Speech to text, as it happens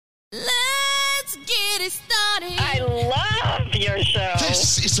Let's get it started. I love your show.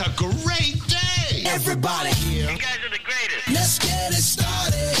 This is a great day. Everybody here. You guys are the greatest. Let's get it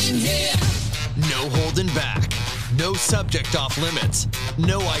started in here. No holding back. No subject off limits.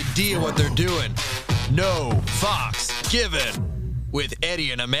 No idea what they're doing. No Fox given. With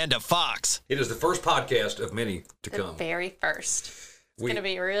Eddie and Amanda Fox. It is the first podcast of many to The come. very first. It's going to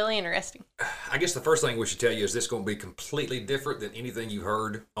be really interesting. I guess the first thing we should tell you is this going to be completely different than anything you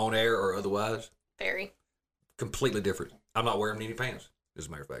heard on air or otherwise. Very. Completely different. I'm not wearing any pants, as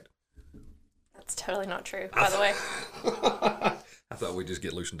a matter of fact. That's totally not true, by the way. I thought we'd just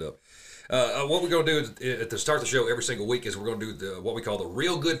get loosened up. What we're going to do is, to start the show every single week is we're going to do what we call the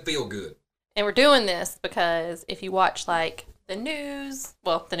Real Good Feel Good. And we're doing this because if you watch, like, the news,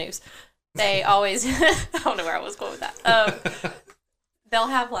 they always, I don't know where I was going with that. They'll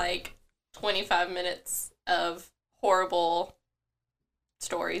have, like, 25 minutes of horrible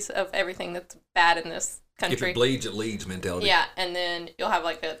stories of everything that's bad in this country. If it bleeds, it leads mentality. Yeah, and then you'll have,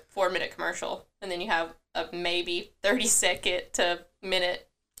 like, a 4-minute commercial, and then you have a maybe 30-second to minute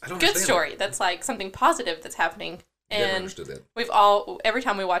good story that's, like, something positive that's happening. Never And understood that. every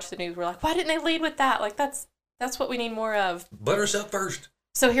time we watch the news, we're like, why didn't they lead with that? Like, that's what we need more of. Butter us up first.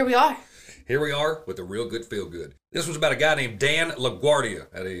 So here we are. Here we are with the Real Good Feel Good. This was about a guy named Dan LaGuardia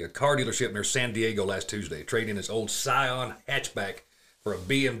at a car dealership near San Diego last Tuesday, trading his old Scion hatchback for a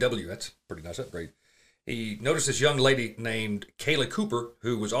BMW. That's a pretty nice upgrade. He noticed this young lady named Kayla Cooper,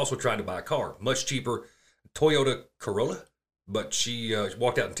 who was also trying to buy a car, much cheaper, Toyota Corolla, but she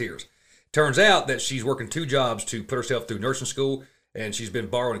walked out in tears. Turns out that she's working 2 jobs to put herself through nursing school, and she's been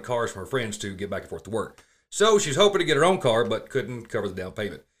borrowing cars from her friends to get back and forth to work. So she's hoping to get her own car, but couldn't cover the down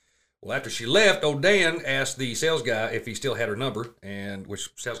payment. Well, after she left, old Dan asked the sales guy if he still had her number, and which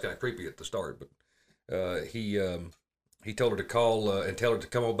sounds kind of creepy at the start, but he told her to call and tell her to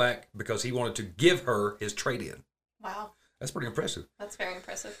come on back because he wanted to give her his trade-in. Wow. That's pretty impressive. That's very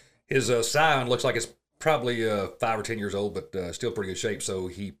impressive. His Scion looks like it's probably 5 or 10 years old, but still pretty good shape. So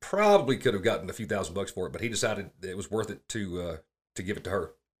he probably could have gotten a few $1,000 for it, but he decided it was worth it to give it to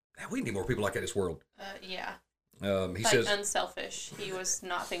her. Now, we need more people like that in this world. Yeah. He like says unselfish. He was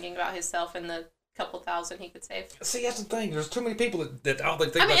not thinking about himself and the couple thousand he could save. See, that's the thing. There's too many people that all they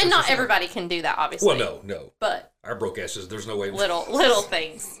think I mean, about and is not just- everybody can do that, obviously. Well, no. But Our broke asses, there's no way. little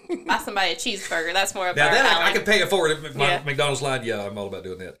things. Buy somebody a cheeseburger. That's more of Now our that alley. I can pay it forward. If my Yeah. McDonald's line, yeah, I'm all about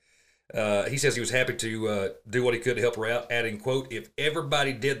doing that. He says he was happy to do what he could to help her out, adding, quote, if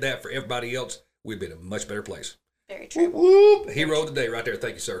everybody did that for everybody else, we'd be in a much better place. Very true. Whoop. Hero of the day right there.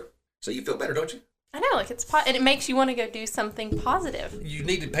 Thank you, sir. So you feel better, don't you? I know, like and it makes you want to go do something positive. You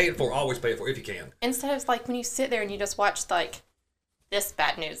need to pay it for, always pay it for if you can. Instead of like when you sit there and you just watch like this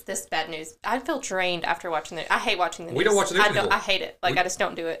bad news. I feel drained after watching I hate watching the news. We don't watch the news anymore. I hate it. Like I just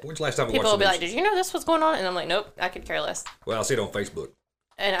don't do it. When's the last time we People watched will the be news? like, "Did you know this was going on?" And I'm like, "Nope, I could care less." Well, I'll see it on Facebook.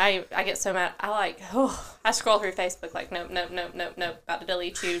 And I get so mad. I scroll through Facebook like, nope, about to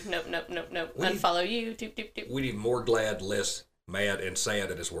delete you. Nope, unfollow you. Doop. We need more glad, less mad and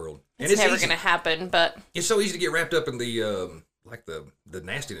sad in this world. And It's never easy. going to happen, but It's so easy to get wrapped up in the the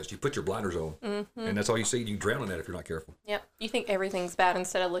nastiness. You put your blinders on, and that's all you see. You drown in that if you're not careful. yep. You think everything's bad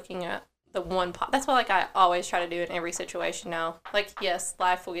instead of looking at the one That's why I always try to do in every situation now. Like, yes,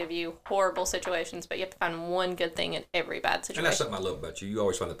 life will give you horrible situations, but you have to find one good thing in every bad And situation. that's something I love about you. You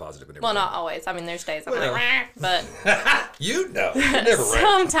always find the positive in everything. Well, not always. I mean, there's days I'm like, "Rah," but You know. You're never right.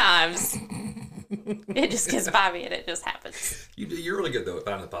 sometimes it just gets by me and it just happens. You're really good, though, at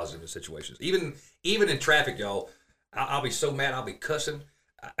finding the positive in situations. Even in traffic, y'all, I'll be so mad, I'll be cussing.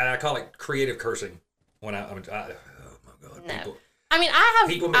 And I call it creative cursing. When oh, my God. No. People, I mean,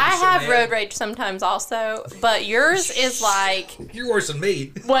 People make me I so have mad. road rage sometimes also, but yours is like, you're worse than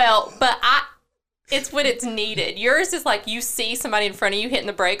me. well, but it's when it's needed. Yours is like you see somebody in front of you hitting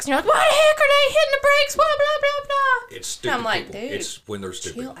the brakes, and you're like, why the heck are they hitting the brakes? Blah, blah, blah, blah. It's stupid I'm like, people. dude, It's when they're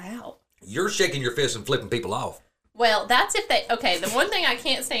stupid. chill out. You're shaking your fist and flipping people off. Well, that's if they, okay, the one thing I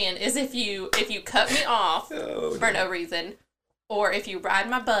can't stand is if you cut me off for no reason, or if you ride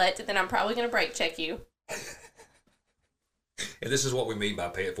my butt, then I'm probably going to brake check you. And this is what we mean by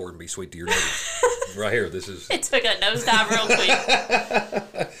pay it forward and be sweet to your neighbors. Right here, this is... It took a nosedive real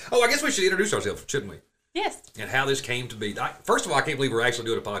quick. Oh, I guess we should introduce ourselves, shouldn't we? Yes. And how this came to be. First of all, I can't believe we're actually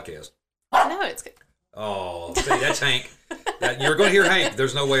doing a podcast. No, it's good. Oh, see, that's Hank. You're going to hear Hank.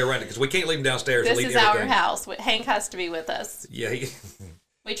 There's no way around it because we can't leave him downstairs. This and is leave our everything. house. Hank has to be with us. Yeah,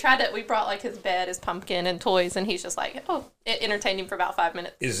 We brought like his bed, his pumpkin, and toys, and he's just like, oh, it entertained him for about 5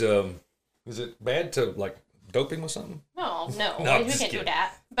 minutes. Is it bad to like dope him with something? No, No, we I'm can't just do kidding.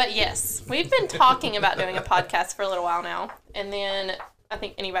 that. But yes, we've been talking about doing a podcast for a little while now, and then I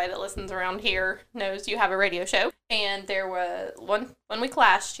think anybody that listens around here knows you have a radio show. And there was one week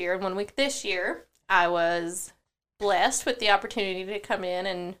last year and 1 week this year, I was blessed with the opportunity to come in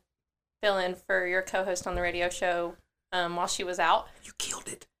and fill in for your co-host on the radio show while she was out. You killed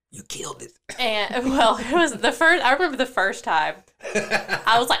it. You killed it. And, well, it was I remember the first time,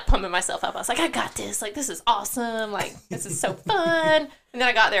 I was, like, pumping myself up. I was like, I got this. Like, this is awesome. Like, this is so fun. And then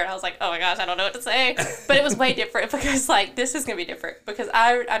I got there, and I was like, oh, my gosh, I don't know what to say. But it was way different because, like, this is going to be different. Because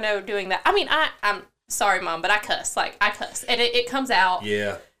I know doing that. I mean, I'm sorry, Mom, but I cuss. Like, I cuss. And it comes out.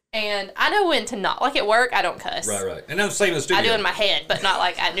 Yeah. And I know when to not. Like, at work, I don't cuss. Right. And I'm the same in the studio. I do in my head, but not,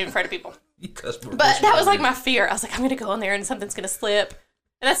 like, I do in front of people. You cuss more. But that was, like, my fear. I was like, I'm going to go in there, and something's going to slip.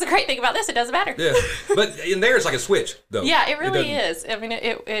 And that's the great thing about this. It doesn't matter. Yeah. But in there, it's like a switch, though. Yeah, it really is. I mean,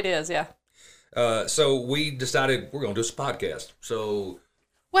 it is, yeah. So we decided we're going to do this podcast. So.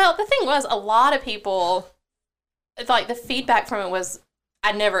 Well, the thing was, a lot of people, like, the feedback from it was,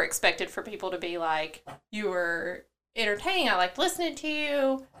 I never expected for people to be like, you were entertaining. I liked listening to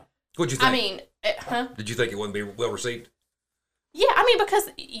you. What'd you think? I mean, Did you think it wouldn't be well received? Yeah, I mean, because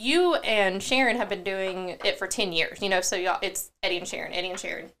you and Sharon have been doing it for 10 years, you know, so y'all, it's Eddie and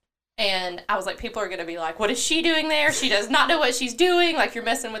Sharon. And I was like, people are going to be like, what is she doing there? She does not know what she's doing. Like, you're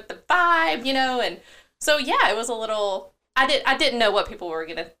messing with the vibe, you know? And so, yeah, it was a little, I didn't know what people were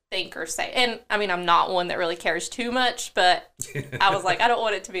going to think or say. And, I mean, I'm not one that really cares too much, but I was like, I don't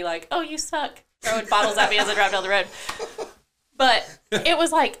want it to be like, oh, you suck, throwing bottles at me as I drive down the road. But it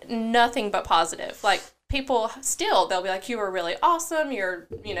was, like, nothing but positive. Like, people still, they'll be like, you were really awesome, you're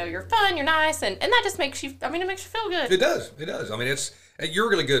fun, you're nice, and that just makes you, I mean, it makes you feel good. It does. I mean, you're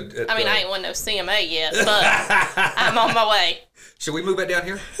really good at, I mean, I ain't won no CMA yet, but I'm on my way. Should we move back down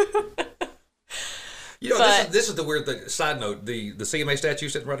here? You know, But- this is the weird thing. Side note, the CMA statue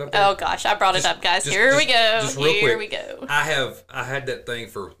sitting right up there. Oh gosh, I brought it up, guys. Here we go. Just real Here quick. we go. I had that thing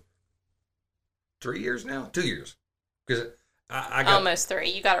for 3 years now, 2 years, because I got Almost 3.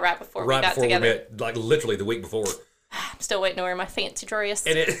 You got it right before right we got before together. we met, like literally the week before, I'm still waiting to wear my fancy dress.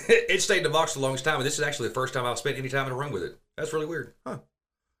 and it stayed in the box the longest time. And this is actually the first time I've spent any time in a room with it. That's really weird, huh?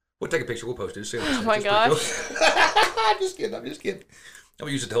 We'll take a picture. We'll post it. See Oh my gosh. I'm just kidding. I'm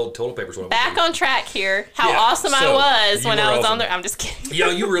gonna use it to hold toilet papers. Back on track here. How Yeah, awesome I so, was you when were I was awesome. on there. I'm just kidding.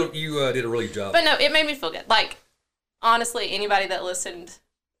 Yeah, you did a really good job. But no, it made me feel good. Like, honestly, anybody that listened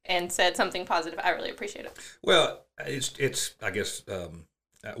and said something positive, I really appreciate it. Well, it's I guess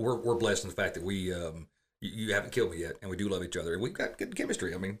we're blessed in the fact that we you haven't killed me yet, and we do love each other, and we've got good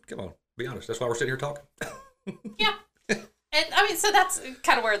chemistry. I mean, come on, be honest. That's why we're sitting here talking. Yeah. And I mean, so that's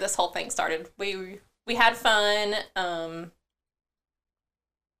kind of where this whole thing started. We had fun.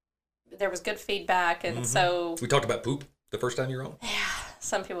 There was good feedback, and so We talked about poop the first time you were on.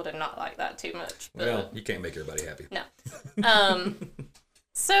 some people did not like that too much. But Well, you can't make everybody happy. no.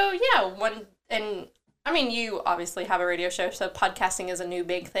 So yeah, and I mean, you obviously have a radio show, so podcasting is a new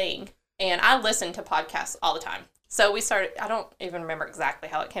big thing, and I listen to podcasts all the time. So we started. I don't even remember exactly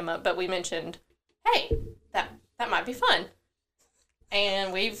how it came up, but we mentioned, hey, that might be fun,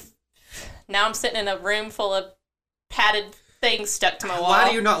 and now I'm sitting in a room full of padded things stuck to my wall. Why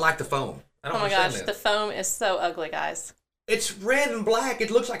do you not like the foam? I don't Oh my understand gosh, that. the foam is so ugly, guys. It's red and black. It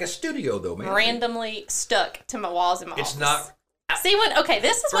looks like a studio, though, man. Randomly stuck to my walls in my office. It's not. See what? Okay,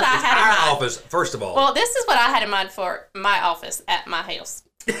 this is what It's I had in our mind. office, first of all. Well, this is what I had in mind for my office at my house.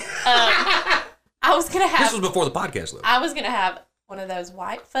 I was gonna this have. was before the podcast, though. I was gonna have one of those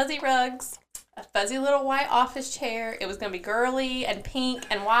white fuzzy rugs, a fuzzy little white office chair. It was gonna be girly and pink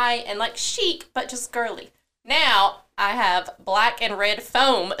and white and like chic, but just girly. Now I have black and red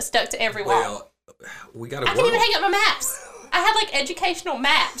foam stuck to every wall. Well, we got to I can't even hang up my maps. I had like educational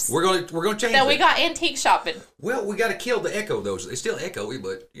maps We're gonna change that we that. got antique shopping. Well, we got to kill the echo, though. It's still echoey,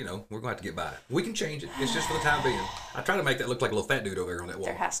 but, you know, we're going to have to get by. We can change it. It's just for the time being. I try to make that look like a little fat dude over there on that wall.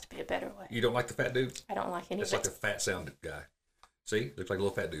 There has to be a better way. You don't like the fat dude? I don't like any That's of like it. a fat sound guy. See? Looks like a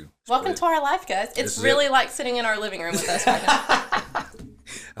little fat dude. Welcome to our life, guys. This It's is really it. like sitting in our living room with us right now.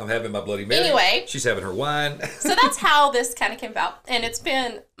 I'm having my Bloody Mary. Anyway. She's having her wine. So that's how this kind of came about. And it's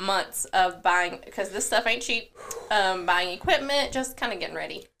been months of buying, because this stuff ain't cheap, buying equipment, just kind of getting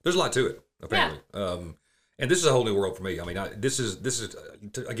ready. There's a lot to it, apparently. And this is a whole new world for me. I mean, this is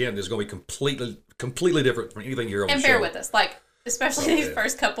again, this is going to be completely different from anything you hear on And the show. bear with us. Like, especially these yeah.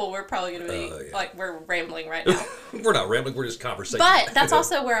 first couple, we're probably going to be, yeah. like, we're rambling right now. We're not rambling. We're just conversating. But that's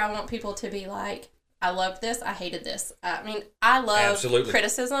also where I want people to be like, I loved this, I hated this. I mean, I love Absolutely.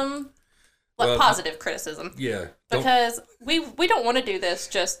 criticism, like Well, positive criticism. Yeah. Don't- Because we don't want to do this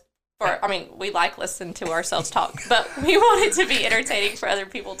just for, I mean, we like listening to ourselves talk, but we want it to be entertaining for other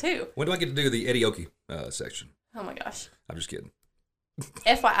people too. when do I get to do the Eddie Oki section? Oh my gosh. I'm just kidding.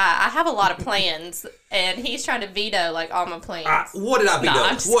 FYI, I have a lot of plans, and he's trying to veto like all my plans. What did I veto? No,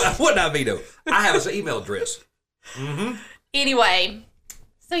 I'm just What did I veto? I have his email address. Anyway,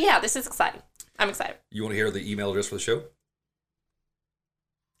 so yeah, this is exciting. I'm excited. You want to hear the email address for the show?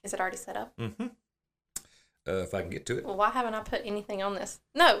 Is it already set up? If I can get to it. Well, why haven't I put anything on this?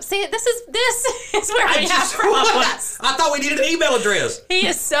 No, see, this is where we have problems. I thought we needed an email address. He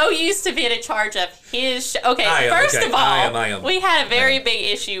is so used to being in charge of his show. Okay, first of all, I am. we had a very big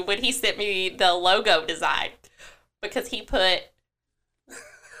issue when he sent me the logo design because he put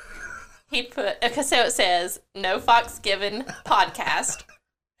okay, so it says No Fox Given Podcast,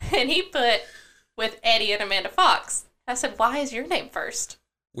 and he put with Eddie and Amanda Fox. I said, why is your name first?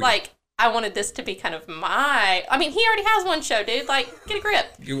 I wanted this to be kind of my... I mean, he already has one show, dude. Like, get a grip.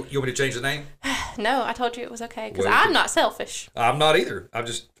 You want me to change the name? No, I told you it was okay, because Well, I'm not selfish. I'm not either. I'm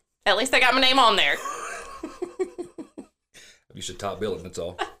just... At least I got my name on there. You should top billing, that's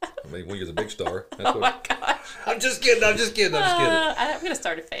all. I mean, when you're the big star. That's Oh my gosh. I'm just kidding. I'm just kidding. I'm going to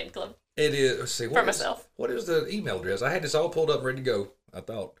start a fan club. It is... Let's see. For myself. What is the email address? I had this all pulled up and ready to go, I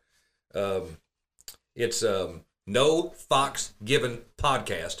thought. It's No Fox Given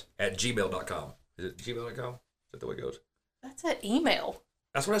Podcast at gmail.com. Is it gmail.com? Is that the way it goes? That's an email.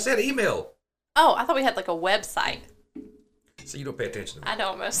 That's what I said, email. Oh, I thought we had like a website. So you don't pay attention to me. I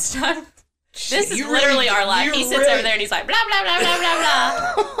don't most of the time. This is You literally really- our life. you He sits really- over there and he's like, blah, blah, blah, blah,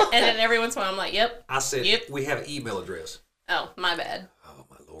 blah, blah. And then every once in a while I'm like, yep. I said Yep. we have an email address. Oh, my bad. Oh,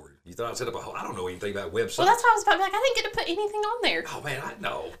 my Lord. You thought I set up a whole... I don't know anything about websites. Well, that's what I was about to be like. I didn't get to put anything on there. Oh, man, I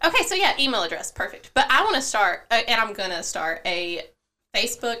know. Okay, so yeah, email address. Perfect. But I want to start, and I'm going to start a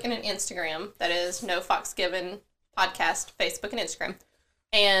Facebook and an Instagram. That is No Fox Given Podcast, Facebook and Instagram.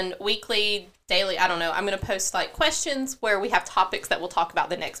 And weekly, daily, I don't know. I'm going to post like questions where we have topics that we'll talk about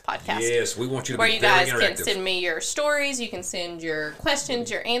the next podcast. Yes, we want you to Where be you very guys interactive. can send me your stories, you can send your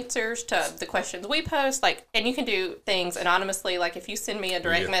questions, your answers to the questions we post, like, and you can do things anonymously. Like if you send me a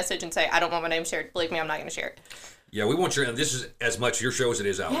direct message and say, I don't want my name shared, believe me, I'm not going to share it. Yeah, we want your... And this is as much your show as it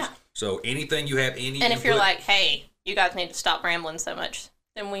is ours. Yeah. So anything you have, any And if you're input- like, hey, you guys need to stop rambling so much,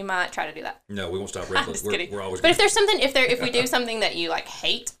 then we might try to do that. No, we won't stop I'm rambling. just kidding. We're always... But if there's something, if we do something that you like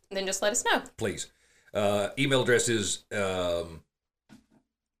hate, then just let us know. Please. Email address is... I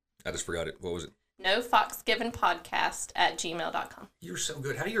just forgot it. What was it? No Fox Given Podcast at gmail.com. You're so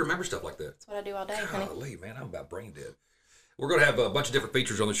good. How do you remember stuff like that? That's what I do all day, honey. Golly, man, I'm about brain dead. We're going to have a bunch of different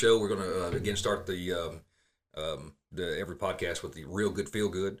features on the show. We're going to, again, start the every podcast with the real good, feel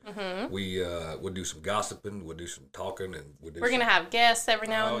good. Mm-hmm. We'll do some gossiping. We'll do some talking. And we're going to have guests every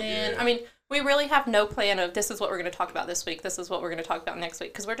now and then. Yeah. I mean, we really have no plan of this is what we're going to talk about this week. This is what we're going to talk about next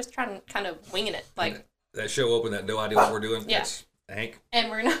week. Because we're just trying to kind of winging it. Like that show open, that no idea what we're doing. Yeah. That's Hank. And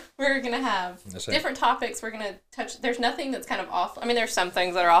we're gonna have different topics. We're gonna touch. There's nothing that's kind of off. I mean, there's some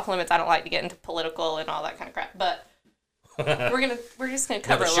things that are off limits. I don't like to get into political and all that kind of crap. But we're just gonna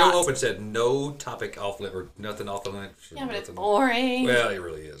cover Now, the a show lot. open said no topic off limit or nothing off the limit. Yeah, but it's nothing. boring. Well, it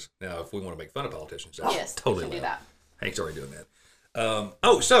really is. Now, if we want to make fun of politicians, that's Yes, totally we can do allowed. that. Hank's already doing that.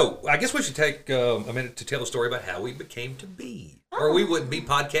 So I guess we should take a minute to tell a story about how we became to be, or we wouldn't be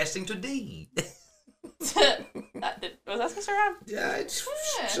podcasting today. Was that supposed to rhyme? Yeah, it's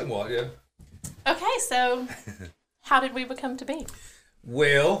Yeah. somewhat, yeah. Okay, so how did we become to be?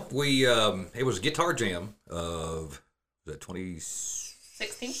 Well, we it was a guitar jam of was that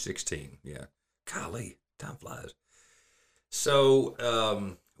 2016? 16? Yeah. Golly, time flies.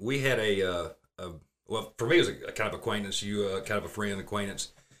 So we had a well, for me it was a kind of acquaintance, you kind of a friend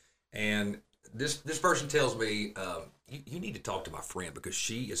acquaintance, and this person tells me you need to talk to my friend because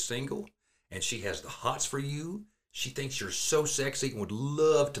she is single and she has the hots for you. She thinks you're so sexy and would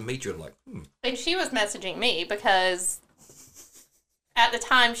love to meet you. I'm like, And she was messaging me because at the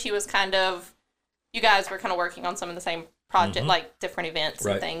time she was kind of, you guys were kind of working on some of the same project, like different events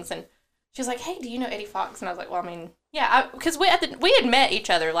Right. and things. And she was like, hey, do you know Eddie Fox? And I was like, well, I mean, yeah, because we had met each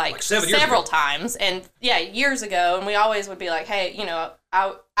other like 7 years several ago. times. And yeah, years ago. And we always would be like, hey, you know,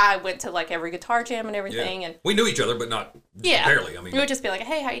 I went to like every guitar jam and everything. yeah. And We knew each other, but not yeah, barely. I mean, we would just be like,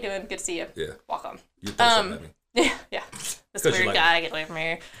 hey, how you doing? Good to see you. Yeah. Walk on. you throw something at me. Yeah. This 'Cause you weird like guy, get away from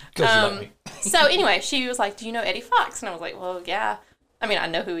here. 'Cause you like me. So anyway, she was like, do you know Eddie Fox? And I was like, well, yeah. I mean, I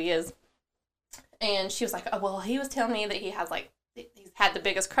know who he is. And she was like, oh, well, he was telling me that he has like, he's had the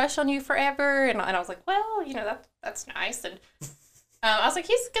biggest crush on you forever. And I was like, well, you know, that's nice. And I was like,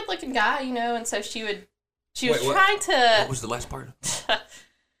 he's a good looking guy, you know. And so she was Wait, what? trying to, What was the last part?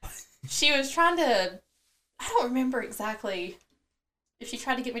 she was trying to, I don't remember exactly if she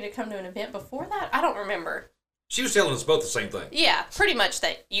tried to get me to come to an event before that. I don't remember. She was telling us both the same thing. Yeah, pretty much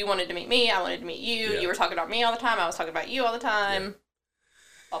that you wanted to meet me, I wanted to meet you. Yeah. You were talking about me all the time, I was talking about you all the time.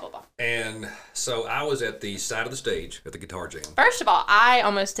 And so I was at the side of the stage at the Guitar Jam. First of all, I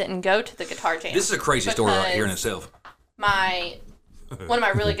almost didn't go to the Guitar Jam. This is a crazy story right here in because itself. one of my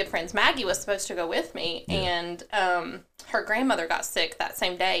really good friends, Maggie, was supposed to go with me, and her grandmother got sick that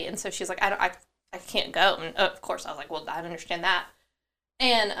same day, and so she's like, I can't go. And of course, I was like, well, I understand that.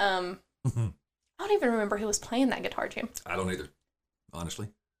 And I don't even remember who was playing that Guitar Jam. I don't either, honestly.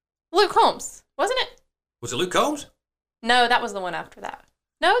 Luke Combs, wasn't it? Was it Luke Combs? No, that was the one after that.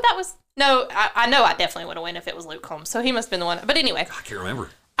 No, I know I definitely would have won if it was Luke Combs, so he must have been the one. But anyway. I can't remember.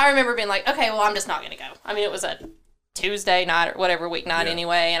 I remember being like, okay, well, I'm just not going to go. I mean, it was a Tuesday night or whatever, weeknight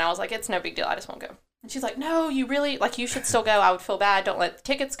anyway, and I was like, it's no big deal, I just won't go. And she's like, no, you really, like, you should still go. I would feel bad. Don't let the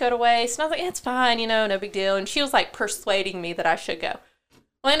tickets go to waste. And I was like, it's fine, you know, no big deal. And she was like persuading me that I should go.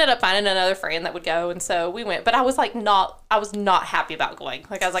 Well, I ended up finding another friend that would go, and so we went. But I was like, I was not happy about going.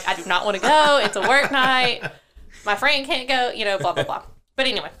 Like, I was like, I do not want to go. It's a work night. My friend can't go, you know, blah, blah, blah. But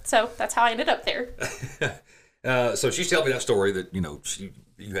anyway, so that's how I ended up there. So she's telling me that story that, you know,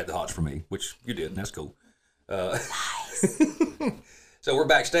 you had the hots for me, which you did, and that's cool. Nice. So we're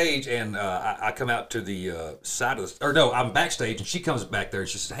backstage, and I come out to the side of the, or no, I'm backstage, and she comes back there, and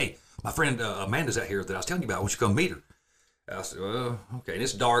she says, hey, my friend Amanda's out here that I was telling you about. I want you to come meet her. I said, well, okay. And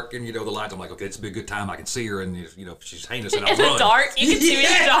it's dark, and, you know, the lights. I'm like, okay, it's be a good time. I can see her, and, you know, if she's heinous, and I'll run. In the dark? You can see me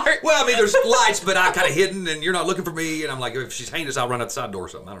in the dark? Well, I mean, there's lights, but I'm kind of hidden, and you're not looking for me. And I'm like, if she's heinous, I'll run out the side door or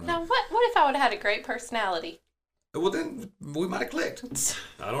something. I don't know. Now, what if I would have had a great personality? Well, then we might have clicked.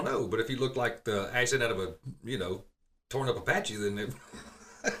 I don't know. But if you looked like the accent out of a, you know, torn up Apache, then it'd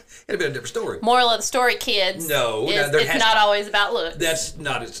have been a different story. Moral of the story, kids. No. It's not always about looks. It's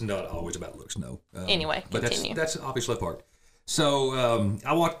not always about looks, no. Anyway, continue. But that's the obvious part. So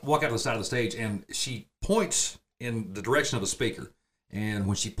I walk out to the side of the stage, and she points in the direction of the speaker. And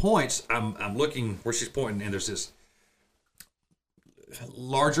when she points, I'm looking where she's pointing, and there's this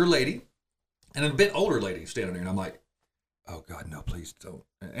larger lady and a bit older lady standing there. And I'm like, oh, God, no, please don't.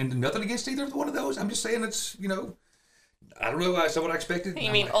 And nothing against either one of those. I'm just saying it's, you know, I don't know. Is that what I expected?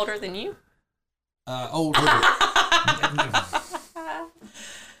 You mean older than you? Older. Got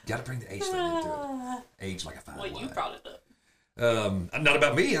to bring the age thing into it. Age like a fine wine. Well, you brought it up. Not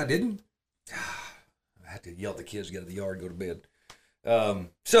about me. I didn't. I had to yell at the kids to get out of the yard and go to bed.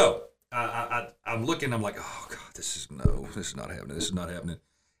 So I'm looking. I'm like, oh God, this is not happening. This is not happening.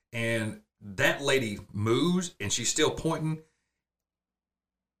 And that lady moves, and she's still pointing.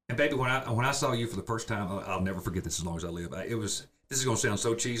 And baby, when I saw you for the first time, I'll never forget this as long as I live. This is going to sound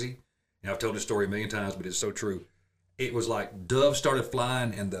so cheesy, and I've told this story a million times, but it's so true. It was like doves started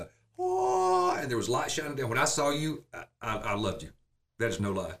flying, and and there was light shining down. When I saw you, I loved you. That is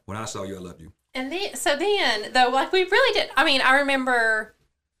no lie. When I saw you, I loved you. And then, though, like, we really did. I mean, I remember.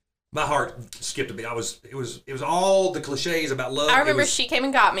 My heart skipped a beat. It was all the cliches about love. I remember she came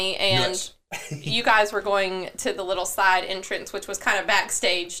and got me, and nuts. You guys were going to the little side entrance, which was kind of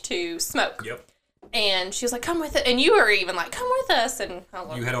backstage to smoke. Yep. And she was like, come with it. And you were even like, come with us. And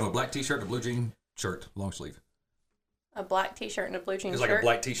you had on a black t-shirt and a blue jean shirt, long sleeve. A black t-shirt and a blue jean shirt? It was like a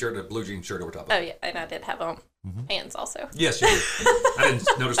black t-shirt and a blue jean shirt over top of it. Oh, yeah. And I did have on pants also. Yes, you did. I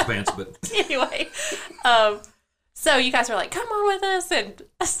didn't notice the pants, but... Anyway. So you guys were like, come on with us. And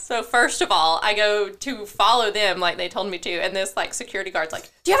so first of all, I go to follow them like they told me to. And this like security guard's like,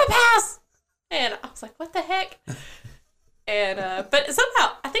 do you have a pass? And I was like, what the heck? And, but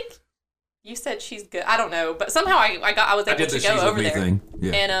somehow, I think you said she's good. I don't know. But somehow I was able to go over there. Thing.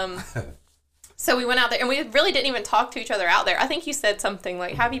 Yeah. And, so we went out there, and we really didn't even talk to each other out there. I think you said something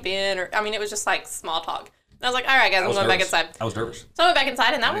like, have you been? Or, I mean, it was just like small talk. And I was like, all right, guys, I'm going back inside. I was nervous. So I went back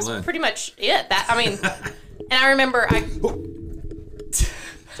inside, and that was pretty much it. And I remember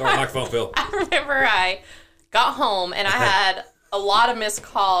Sorry, microphone fell. I remember I got home, and I had a lot of missed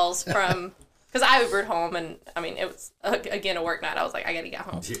calls from, because I Ubered home, and I mean, it was, again, a work night. I was like, I got to get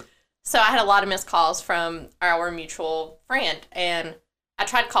home. Yeah. So I had a lot of missed calls from our mutual friend, and I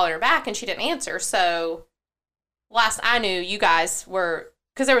tried calling her back, and she didn't answer. So last I knew, you guys were,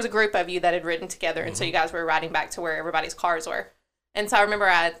 because there was a group of you that had ridden together, and so you guys were riding back to where everybody's cars were. And so I remember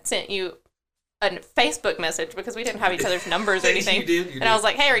I sent you a Facebook message because we didn't have each other's numbers or anything. You did. And I was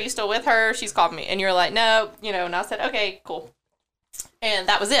like, hey, are you still with her? She's called me. And you're like, no, you know, and I said, okay, cool. And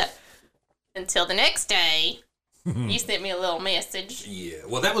that was it. Until the next day, you sent me a little message. Yeah.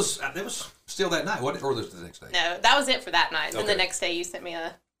 Well, that was still that night, wasn't it? Or was it the next day? No, that was it for that night. Okay. Then the next day you sent me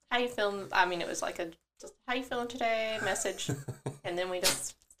a, how you feeling? I mean, it was like just how you feeling today message. And then we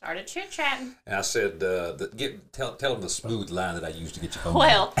just started chit-chatting. And I said, tell them the smooth line that I used to get you home.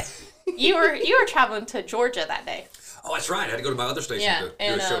 Well, you were traveling to Georgia that day. Oh, that's right. I had to go to my other station to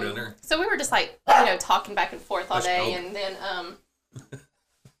do a show down there. So we were just like, you know, talking back and forth all day. And then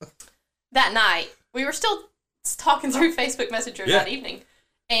that night, we were still talking through Facebook Messenger Yeah. that evening.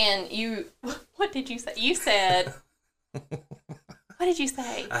 And what did you say? You said, what did you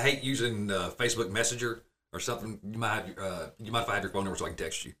say? I hate using Facebook Messenger or something. You mind if I have your phone number so I can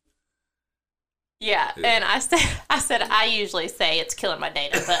text you? Yeah. And I said, I usually say it's killing my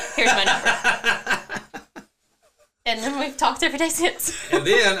data, but here's my number. And then we've talked every day since. And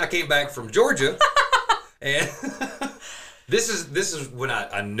then I came back from Georgia, and this is when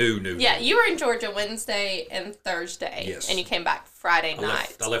I knew. Yeah, you were in Georgia Wednesday and Thursday. Yes. And you came back Friday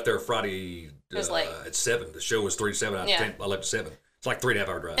night. I left there Friday was late. at 7. The show was 3 to 7. Yeah. I left at 7. It's like 3.5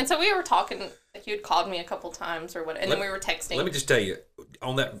 hour drive. And so we were talking, like you had called me a couple times or whatever, and then we were texting. Let me just tell you,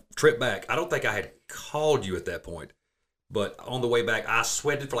 on that trip back, I don't think I had called you at that point. But on the way back, I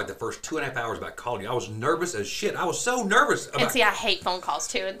sweated for like the first 2.5 hours about calling you. I was nervous as shit. I was so nervous. And see, I hate phone calls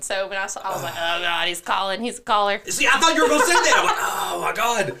too. And so when I was like, oh God, he's calling. He's a caller. See, I thought you were going to say that. I'm like, oh my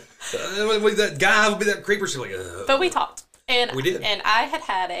God. That guy would be that creeper. She's like, But we talked. And we did. And I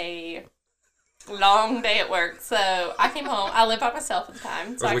had a long day at work. So I came home. I lived by myself at the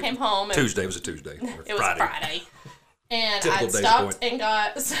time. So I came home. And Tuesday. It was a Tuesday. it was Friday. And Typical I day's stopped point. and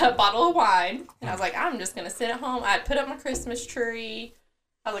got a bottle of wine. And I was like, I'm just going to sit at home. I put up my Christmas tree.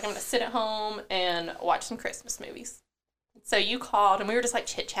 I was like, I'm going to sit at home and watch some Christmas movies. So you called, and we were just like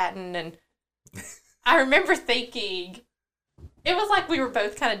chit-chatting. And I remember thinking, it was like we were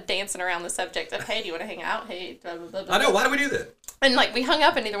both kind of dancing around the subject of, hey, do you want to hang out? Hey, blah, blah, blah, blah. I know. Why do we do that? And like we hung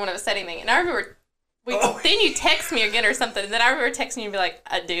up and neither one of us said anything. And I remember then you text me again or something. And then I remember texting you and be like,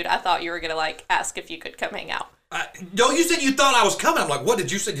 dude, I thought you were going to like ask if you could come hang out. No, you said you thought I was coming. I'm like, what did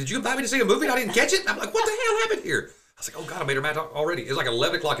you say? Did you invite me to see a movie and I didn't catch it? I'm like, what the hell happened here? I was like, oh God, I made her mad already. It was like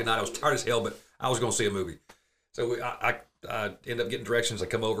 11 o'clock at night. I was tired as hell, but I was going to see a movie. So I end up getting directions. I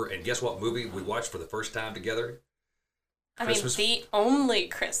come over, and guess what movie we watched for the first time together? Christmas. I mean, the only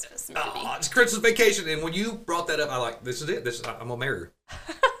Christmas movie. Oh, it's Christmas Vacation. And when you brought that up, I like, this is it. I'm going to marry her.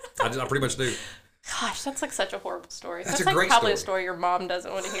 I pretty much knew. Gosh, that's like such a horrible story. That's That's a like great probably story. a story your mom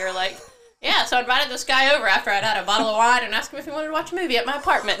doesn't want to hear. Like, yeah, so I invited this guy over after I'd had a bottle of wine and asked him if he wanted to watch a movie at my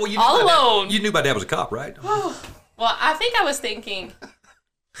apartment, Well, all alone. You knew my dad was a cop, right? Well, I think I was thinking,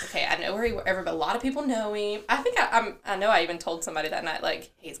 okay, I know where he wherever, but a lot of people know him. I think I know I even told somebody that night,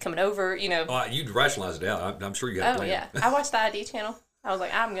 like, he's coming over, you know. You'd rationalize it out. I'm sure you had a Oh, plan. yeah. I watched the ID channel. I was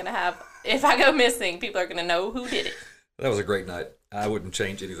like, I'm going to have, if I go missing, people are going to know who did it. That was a great night. I wouldn't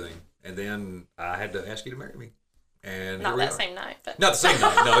change anything. And then I had to ask you to marry me. And Not here we that are. same night, but Not the same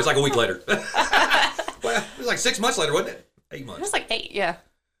night. No, it's like a week later. Well, it was like 6 months later, wasn't it? 8 it months. was like 8, yeah.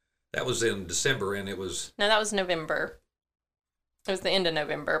 That was in December, and it was No, that was November. It was the end of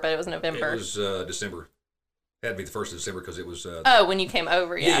November, but it was November. December. It had to be the 1st of December because it was. Oh, when you came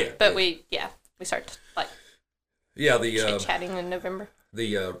over, yeah. Yeah, but yeah. we started like Yeah, the chit-chatting in November.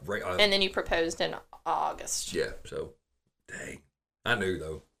 And then you proposed in August. yeah. So, dang, I knew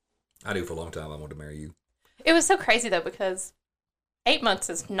though. I knew for a long time I wanted to marry you. It was so crazy though because 8 months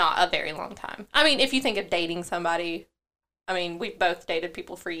is not a very long time. I mean, if you think of dating somebody, I mean, we've both dated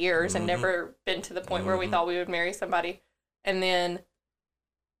people for years and never been to the point where we thought we would marry somebody. And then,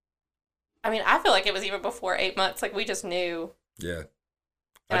 I mean, I feel like it was even before 8 months. Like we just knew. Yeah.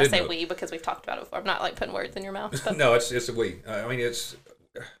 And I didn't say know. we because we've talked about it before. I'm not like putting words in your mouth. But No, it's a we. I mean,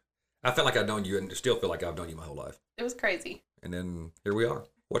 I felt like I've known you, and still feel like I've known you my whole life. it was crazy. And then here we are.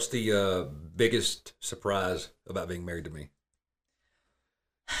 What's the biggest surprise about being married to me?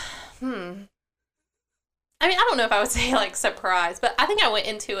 I mean, I don't know if I would say like surprise, but I think I went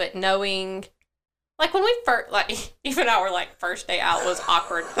into it knowing, like when we first, like even our like first day out was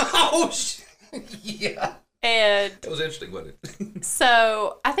awkward, Oh, yeah. and That was interesting, wasn't it?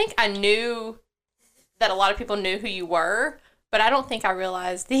 so I think I knew that a lot of people knew who you were, but I don't think I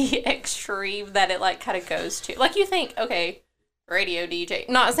realized the extreme that it like kind of goes to. Like you think, okay, radio DJ,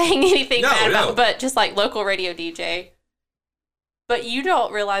 not saying anything bad about, but just like local radio DJ. But you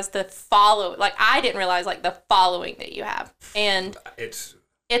don't realize the like I didn't realize like the following that you have. And It's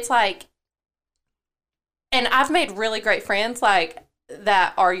like, and I've made really great friends like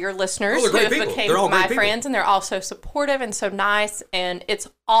that are your listeners Oh, they're who great have people. became They're all my great people. friends, and they're all so supportive and so nice, and it's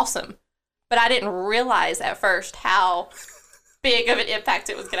awesome. But I didn't realize at first how big of an impact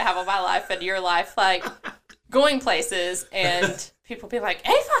it was going to have on my life and your life. Like going places and people be like,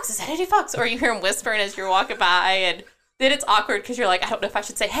 Eddie Fox, is that Eddie Fox? Or you hear them whispering as you're walking by, and then it's awkward because you're like, I don't know if I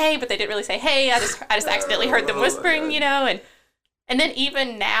should say hey, but they didn't really say hey. I just accidentally heard them whispering, you know? And then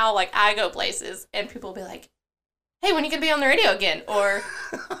even now, like I go places and people will be like, hey, when are you going to be on the radio again? Or,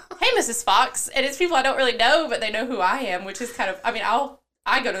 hey, Mrs. Fox. And it's people I don't really know, but they know who I am, which is kind of, I mean,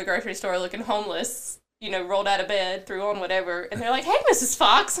 I go to the grocery store looking homeless rolled out of bed, threw on whatever, and they're like, "Hey, Mrs.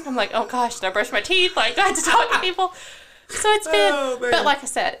 Fox," and I'm like, "Oh gosh, did I brush my teeth?" Like, I had to talk to people. So it's been, but like I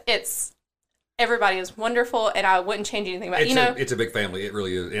said, everybody is wonderful, and I wouldn't change anything about it. It's a big family. It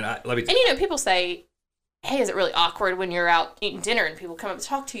really is. And people say, "Hey, is it really awkward when you're out eating dinner and people come up to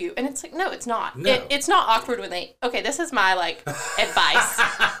talk to you?" And it's like, no, it's not. No. It's not awkward when this is my, advice.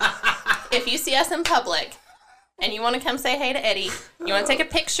 If you see us in public and you want to come say hey to Eddie, you want to take a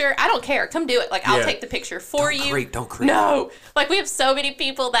picture, I don't care. Come do it. I'll take the picture for you. Don't creep. No. We have so many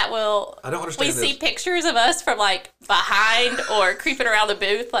people that will... I don't understand We see pictures of us from, behind or creeping around the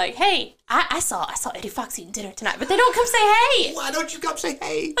booth, hey, I saw Eddie Fox eating dinner tonight, but they don't come say hey. Why don't you come say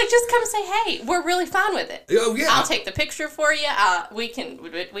hey? Just come say hey. We're really fine with it. Oh, yeah. I'll take the picture for you. We can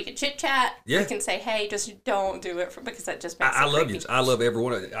chit chat. Yeah. We can say hey. Just don't do it because that just makes I it love creepy. you. I love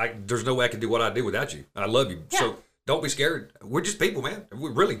everyone. There's no way I can do what I do without you. I love you. Yeah. So don't be scared. We're just people, man.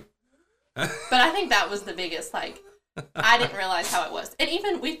 We're really. But I think that was the biggest, I didn't realize how it was. And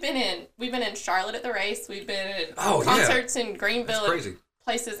even we've been in Charlotte at the race. We've been at concerts in Greenville and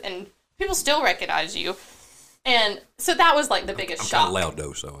places, and people still recognize you. And so that was the biggest shock. I'm kind of loud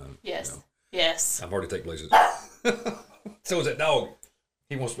though, so yes. Yes. I've already taken places. So is that dog.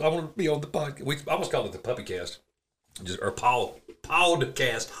 I want to be on the podcast. I almost called it the puppy cast. Or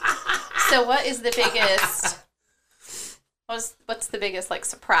podcast. So what is the biggest what's the biggest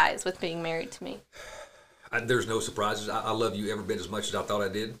surprise with being married to me? There's no surprises. I love you every bit as much as I thought I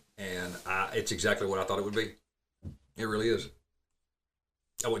did, and it's exactly what I thought it would be. It really is.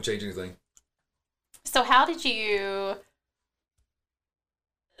 I wouldn't change anything. So how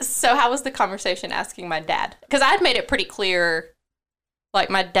was the conversation asking my dad? Because I'd made it pretty clear,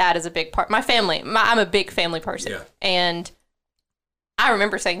 my dad is a big part. My family, I'm a big family person. Yeah. And I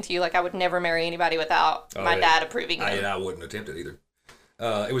remember saying to you, I would never marry anybody without my dad approving it. I wouldn't attempt it either.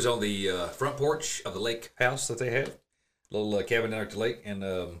 It was on the front porch of the lake house that they had. Little cabin down at the lake,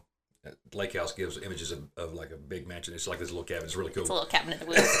 and lake house gives images of a big mansion. It's this little cabin. It's really cool. It's a little cabin in the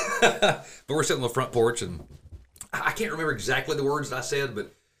woods. But we're sitting on the front porch, and I can't remember exactly the words that I said,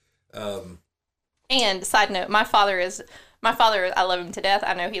 but... And side note, my father, I love him to death.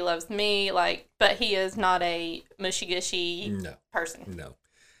 I know he loves me, but he is not a mushy-gushy person. No.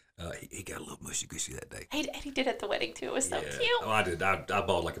 He got a little mushy-gushy that day. He did at the wedding, too. It was so cute. Oh, I did. I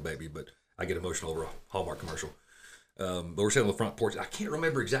bawled like a baby, but I get emotional over a Hallmark commercial. But we're sitting on the front porch. I can't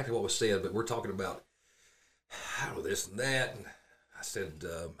remember exactly what was said, but we're talking about, this and that. And I said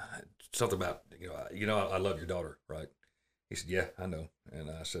something about, I love your daughter, right? He said, yeah, I know.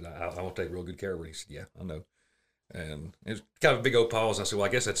 And I said, I want to take real good care of her. He said, yeah, I know. And it was kind of a big old pause. I said, well,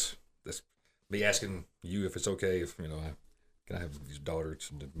 I guess that's me asking you if it's okay if, can I have these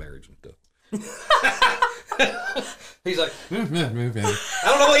daughters and marriage and stuff. He's like, I don't know.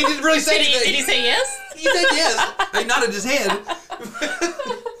 He didn't really say anything. Did he say yes? He said yes. He nodded his head.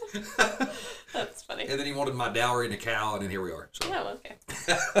 That's funny. And then he wanted my dowry and a cow, and then here we are. So. Oh, okay.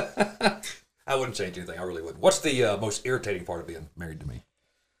 I wouldn't change anything. I really wouldn't. What's the most irritating part of being married to me?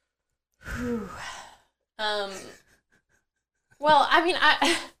 Well,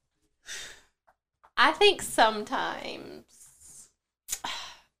 I think sometimes,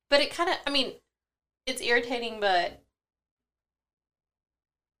 but it kind of, it's irritating, but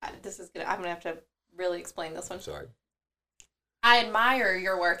I'm going to have to really explain this one. Sorry. I admire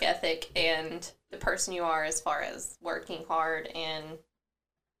your work ethic and the person you are as far as working hard, and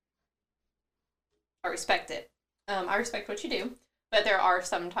I respect it. I respect what you do, but there are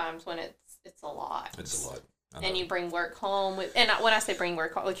some times when it's a lot. It's a lot. And you bring work home with, and when I say bring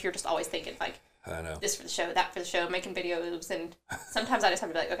work home, you're just always thinking I know. this for the show, that for the show, making videos, and sometimes I just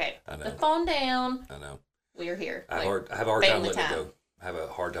have to be okay, I know. put the phone down. I know. We're here. I have a hard time letting it go. I have a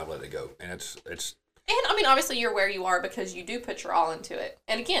hard time letting it go, and it's. And obviously you're where you are because you do put your all into it.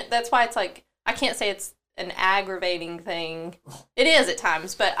 And again, that's why it's I can't say it's an aggravating thing. It is at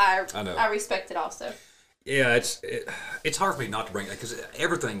times, but I know. I respect it also. Yeah, it's hard for me not to bring it because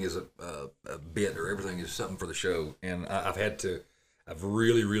everything is a bit or everything is something for the show, and I've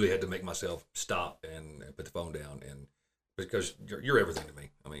really, really had to make myself stop and put the phone down, and because you're everything to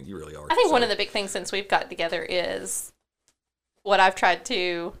me. You really are. I think one of the big things since we've got together is what I've tried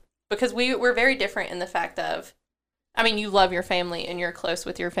to, because we're very different in the fact of, you love your family and you're close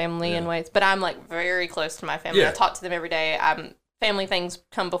with your family in ways, but I'm very close to my family. I talk to them every day. Family things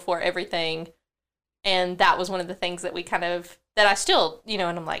come before everything. And that was one of the things that we that I still, and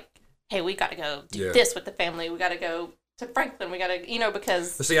I'm like, hey, we got to go do this with the family. We got to go to Franklin. We got to,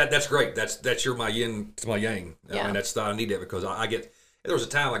 because. But see, that's great. That's my yin to my yang. Yeah. I need that because I get, There was a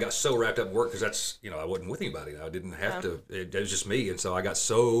time I got so wrapped up in work because that's, I wasn't with anybody. I didn't have to. It was just me. And so I got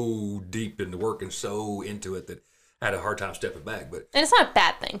so deep into work and so into it that I had a hard time stepping back. But And it's not a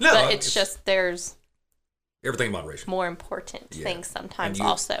bad thing. No, but it's just there's everything in moderation. more important things sometimes And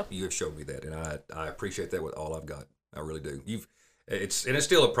also. You have showed me that, and I appreciate that with all I've got. I really do. It's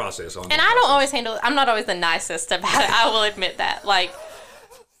still a process. And I don't always I'm not always the nicest about it. I will admit that. Like,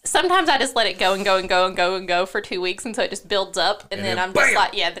 sometimes I just let it go and go and go and go and go for 2 weeks, and so it just builds up, and then I'm just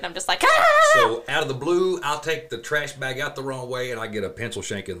like, then I'm just like, ah! So out of the blue, I'll take the trash bag out the wrong way, and I get a pencil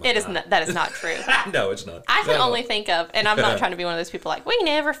shank in my eye. That is not true. No, it's not. I can only think of, and I'm not trying to be one of those people like, we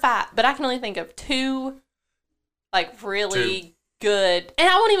never fight, but I can only think of two, like, really good, and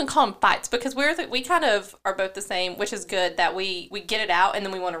I won't even call them fights, because we kind of are both the same, which is good, that we get it out, and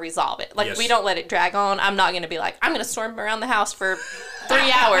then we want to resolve it. Like, we don't let it drag on. I'm not going to be like, I'm going to storm around the house for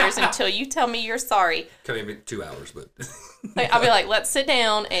 3 hours until you tell me you're sorry. Come in 2 hours, but... Like, I'll be like, let's sit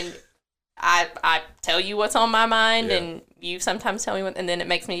down, and I tell you what's on my mind, and you sometimes tell me what, and then it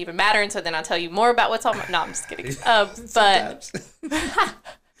makes me even madder, and so then I tell you more about what's on my... No, I'm just kidding. But...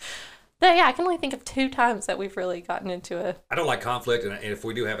 I can only think of 2 times that we've really gotten into a... I don't like conflict, and if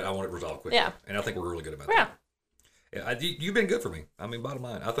we do have it, I want it resolved quickly. Yeah. And I think we're really good about that. Yeah, you've been good for me. I mean, bottom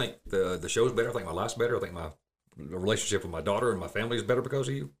line, I think the show's better. I think my life's better. I think my relationship with my daughter and my family is better because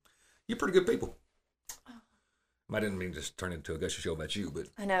of you. You're pretty good people. I didn't mean to just turn it into a gushy show about you, but...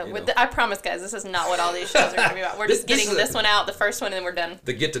 I know. I promise, guys, this is not what all these shows are going to be about. We're just getting this one out, the first one, and then we're done.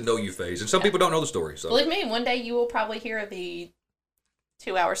 The get-to-know-you phase. And some people don't know the story. So believe me, one day you will probably hear the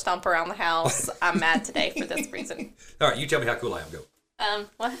 2-hour stomp around the house. I'm mad today for this reason. All right, you tell me how cool I am. Go.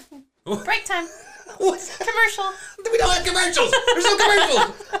 What? Break time. What? Commercial. We don't have commercials. There's no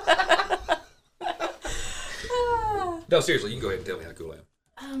commercials. No, seriously, you can go ahead and tell me how cool I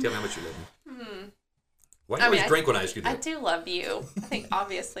am. Tell me how much you love me. Why do you always drink when I ask you that? I do love you. I think,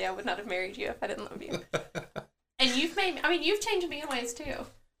 obviously, I would not have married you if I didn't love you. And you've changed me in ways, too.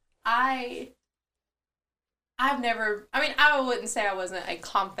 I've never, I wouldn't say I wasn't a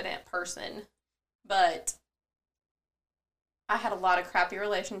confident person, but I had a lot of crappy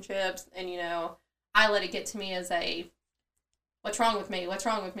relationships, and, I let it get to me as a, what's wrong with me? What's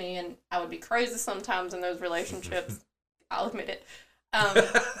wrong with me? And I would be crazy sometimes in those relationships. I'll admit it.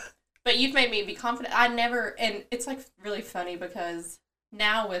 But you've made me be confident. And it's like really funny because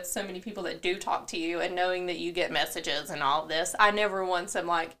now with so many people that do talk to you and knowing that you get messages and all of this, I never once am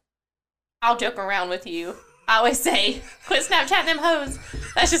like, I'll joke around with you. I always say, quit Snapchatting them hoes.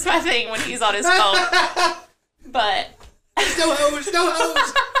 That's just my thing when he's on his phone. But. No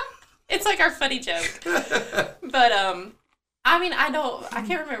hoes. It's like our funny joke. But, I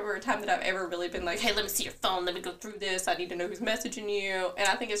can't remember a time that I've ever really been like, hey, let me see your phone. Let me go through this. I need to know who's messaging you. And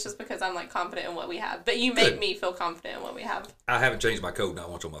I think it's just because I'm, like, confident in what we have. But you made me feel confident in what we have. I haven't changed my code not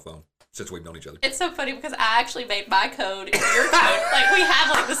once on my phone since we've known each other. It's so funny because I actually made my code and your code. Like, we have,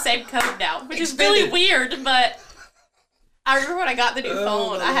 like, the same code now, which is really weird. But I remember when I got the new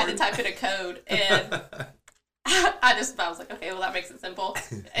phone, I had to type in a code. And I was like, okay, well, that makes it simple.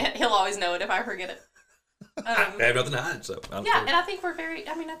 He'll always know it if I forget it. I have nothing to hide, so and I think we're very.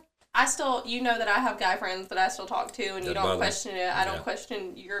 I still, that I have guy friends that I still talk to, and you don't question it. I don't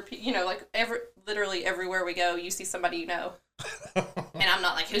question your, like literally everywhere we go, you see somebody you know, and I'm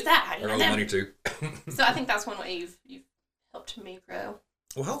not like, who's that? How do you know them? Money too. So I think that's one way you've helped me grow.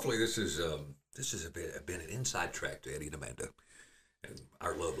 Well, hopefully this has been an inside track to Eddie and Amanda and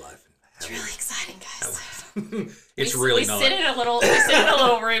our love life. It's really exciting, guys. It's really not. We sit in a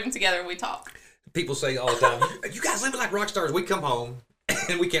little room together and we talk. People say all the time, you guys living like rock stars. We come home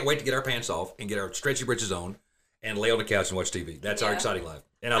and we can't wait to get our pants off and get our stretchy britches on and lay on the couch and watch TV. That's our exciting life.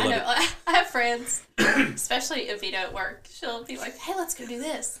 And I love it. I have friends, especially Evita at work. She'll be like, hey, let's go do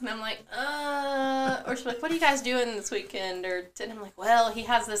this. And I'm like, or she'll be like, what are you guys doing this weekend? And I'm like, well, he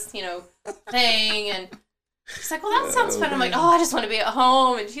has this, thing. And she's like, well, that sounds fun. I'm like, I just want to be at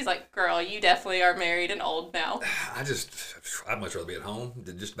home. And she's like, girl, you definitely are married and old now. I'd much rather be at home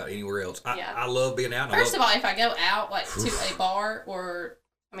than just about anywhere else. I love being out. First of all, if I go out to a bar or,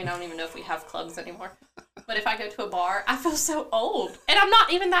 I don't even know if we have clubs anymore. But if I go to a bar, I feel so old. And I'm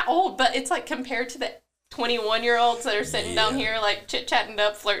not even that old, but it's like compared to the 21-year-olds that are sitting down here like chit-chatting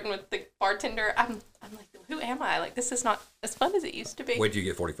up, flirting with the bartender. I'm like, who am I? Like, this is not as fun as it used to be. Wait till you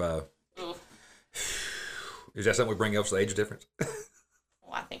get 45. Ooh. Is that something we bring up for the age difference?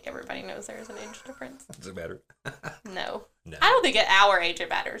 Well, I think everybody knows there is an age difference. Does it matter? No. I don't think at our age it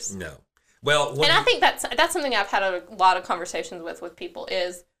matters. No. Well, I think that's something I've had a lot of conversations with people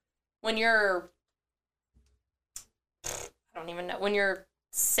is when you're, I don't even know, when you're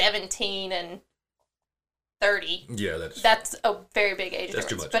 17 and 30, Yeah, that's a very big age That's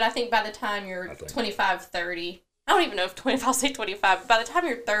too difference. much. But I think by the time you're I think. 25, 30, I don't even know if I'll say 25, but by the time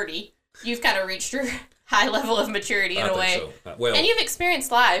you're 30, you've kind of reached your high level of maturity in I a think way. so. Well, And you've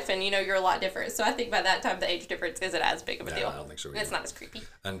experienced life, and you're a lot different. So I think by that time, the age difference isn't as big of a No, deal. I don't think so either. It's not as creepy.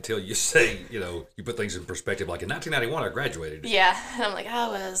 until you say, you put things in perspective. Like in 1991, I graduated. Yeah, and I'm like, I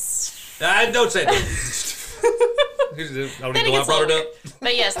was. Don't say that. I don't Then even it know I gets brought it older. up.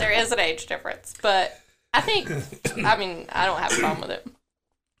 But yes, there is an age difference. But I think, I don't have a problem with it.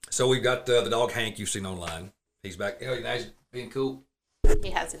 So we've got the dog Hank you've seen online. He's back. Now he's being cool.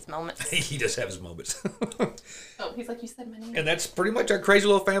 He has his moments. He does have his moments. Oh, he's like, you said my name. And that's pretty much our crazy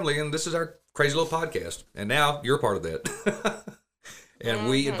little family, and this is our crazy little podcast. And now you're a part of that. And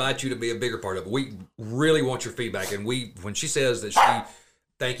we invite you to be a bigger part of it. We really want your feedback. And when she says that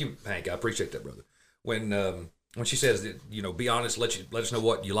thank you, Hank, I appreciate that, brother. When she says that, be honest, let us know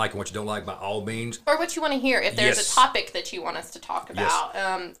what you like and what you don't like by all means. Or what you want to hear. If there's Yes. a topic that you want us to talk about.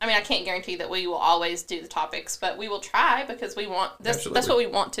 I can't guarantee that we will always do the topics, but we will try because we want this. Absolutely. That's what we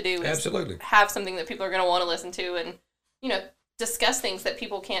want to do. Is Absolutely. have something that people are going to want to listen to, and discuss things that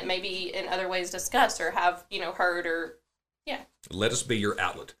people can't maybe in other ways discuss or have heard or Let us be your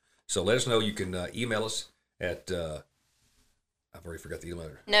outlet. So let us know. You can email us at, I've already forgot the email.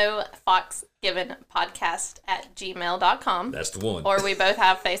 No Fox Given Podcast at gmail.com. That's the one. Or we both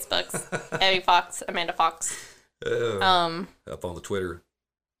have Facebooks. Eddie Fox, Amanda Fox. Up on the Twitter.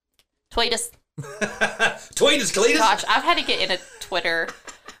 Tweet us. Tweet us, Cletus. Gosh, I've had to get into Twitter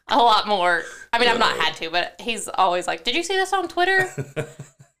a lot more. I've not had to, but he's always like, did you see this on Twitter?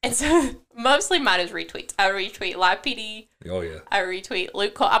 And so mostly mine is retweets. I retweet Live PD. Oh, yeah. I retweet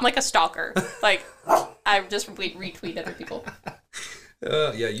Luke Cole. I'm like a stalker. Like, I just retweet other people.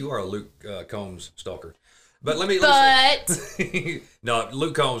 Yeah, you are a Luke Combs stalker. But let me no,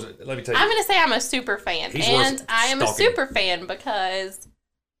 Luke Combs, let me tell you. I'm going to say I'm a super fan. He's And worth I am a stalking. super fan because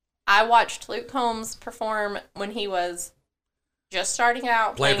I watched Luke Combs perform when he was just starting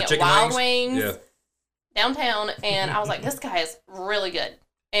out, Playing playing for at Chicken Wild Wings? Wings downtown. And I was like, this guy is really good.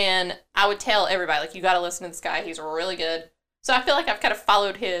 And I would tell everybody, like, you got to listen to this guy. He's really good. So I feel like I've kind of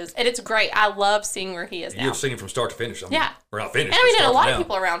followed his, and it's great. I love seeing where he is now. You've seen him from start to finish. Yeah. We're not finished. And but a lot start of to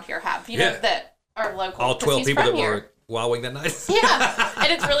people around here have, Yeah. that are local. All 'cause 12 he's people from that here. were at Wild Wing that night. Yeah,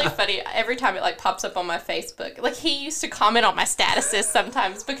 and it's really funny. Every time it pops up on my Facebook, like he used to comment on my statuses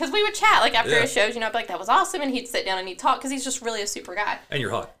sometimes because we would chat like after Yeah. his shows. I'd be like, "That was awesome," and he'd sit down and he'd talk because he's just really a super guy. And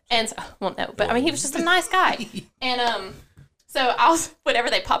you're hot. And so, well, no, but he was just a nice guy. And so whenever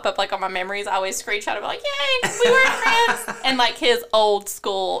they pop up like on my memories, I always screenshot and be like, "Yay, we were friends!" And like his old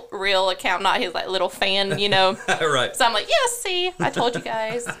school real account, not his like little fan, Right. So I'm like, "Yes, see, I told you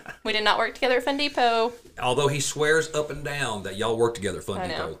guys, we did not work together at Fun Depot." Although he swears up and down that y'all work together, Fun I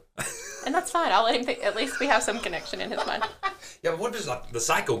Depot. know. And that's fine. I'll let him think. At least we have some connection in his mind. Yeah, but what is the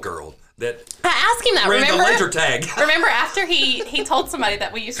psycho girl that I asked him that. ran Remember? the laser tag? Remember after he told somebody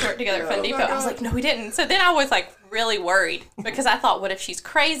that we used to work together at Fun Depot? I was like, no, we didn't. So then I was like really worried because I thought, what if she's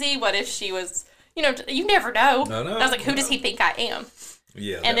crazy? What if she was, you never know. No. And I was like, who does he think I am?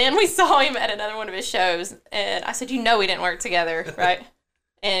 Yeah. And then we saw him at another one of his shows, and I said, we didn't work together, right?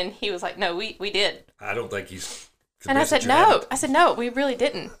 And he was like, no, we did. I don't think he's. And I convinced said, that you no. haven't. I said, no, we really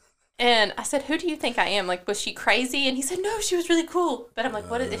didn't. And I said, who do you think I am? Like, was she crazy? And he said, no, she was really cool. But I'm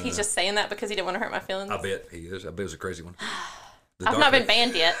like, what if he's just saying that because he didn't want to hurt my feelings? I bet he is. I bet it was a crazy one. I've not been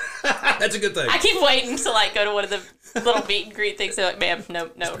banned yet. That's a good thing. I keep waiting to like go to one of the little meet and greet things. They're like, ma'am, no.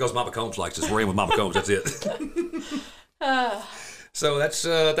 Because Mama Combs likes us. We're in with Mama Combs. That's it. So that's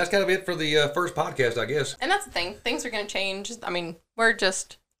kind of it for the first podcast, I guess. And that's the thing. Things are going to change. I mean, we're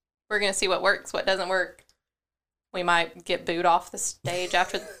going to see what works, what doesn't work. We might get booed off the stage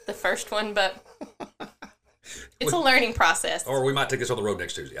after the first one, but it's a learning process. Or we might take this on the road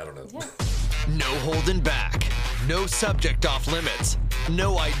next Tuesday. I don't know. Yeah. No holding back. No subject off limits.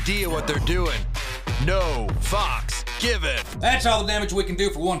 No idea what they're doing. No Fox Given. That's all the damage we can do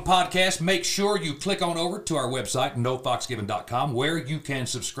for one podcast. Make sure you click on over to our website, nofoxgiven.com, where you can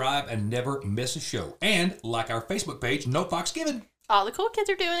subscribe and never miss a show. And like our Facebook page, No Fox Given. All the cool kids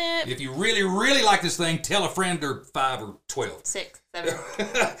are doing it. If you really, really like this thing, tell a friend or 5 or 12. 6,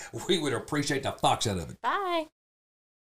 7. We would appreciate the fox out of it. Bye.